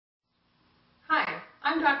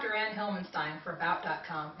I'm Dr. Ann Hillmanstein for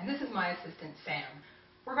About.com, and this is my assistant Sam.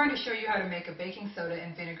 We're going to show you how to make a baking soda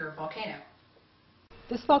and vinegar volcano.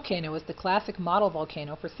 This volcano is the classic model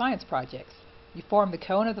volcano for science projects. You form the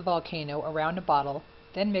cone of the volcano around a bottle,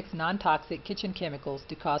 then mix non-toxic kitchen chemicals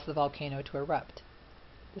to cause the volcano to erupt.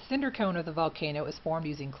 The cinder cone of the volcano is formed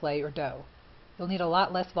using clay or dough. You'll need a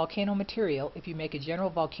lot less volcano material if you make a general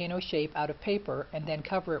volcano shape out of paper and then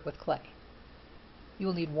cover it with clay. You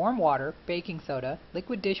will need warm water, baking soda,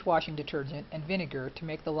 liquid dishwashing detergent, and vinegar to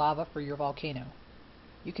make the lava for your volcano.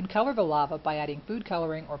 You can color the lava by adding food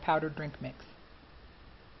coloring or powdered drink mix.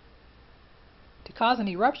 To cause an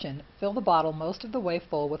eruption, fill the bottle most of the way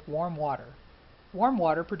full with warm water. Warm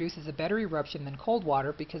water produces a better eruption than cold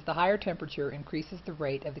water because the higher temperature increases the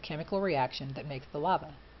rate of the chemical reaction that makes the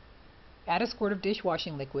lava. Add a squirt of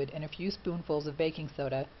dishwashing liquid and a few spoonfuls of baking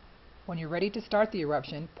soda. When you're ready to start the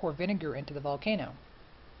eruption, pour vinegar into the volcano.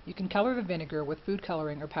 You can color the vinegar with food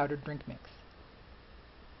coloring or powdered drink mix.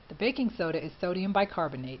 The baking soda is sodium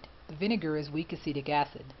bicarbonate, the vinegar is weak acetic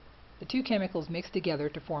acid. The two chemicals mix together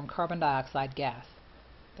to form carbon dioxide gas.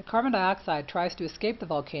 The carbon dioxide tries to escape the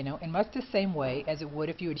volcano in much the same way as it would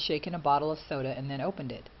if you had shaken a bottle of soda and then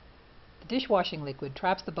opened it. The dishwashing liquid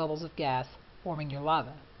traps the bubbles of gas, forming your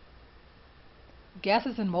lava.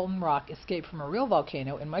 Gases in molten rock escape from a real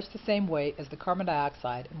volcano in much the same way as the carbon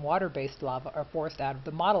dioxide and water-based lava are forced out of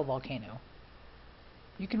the model volcano.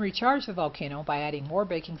 You can recharge the volcano by adding more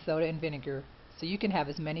baking soda and vinegar, so you can have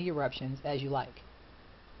as many eruptions as you like.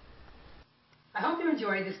 I hope you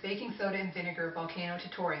enjoyed this baking soda and vinegar volcano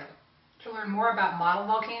tutorial. To learn more about model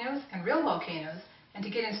volcanoes and real volcanoes, and to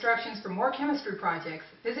get instructions for more chemistry projects,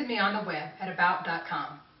 visit me on the web at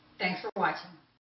About.com. Thanks for watching.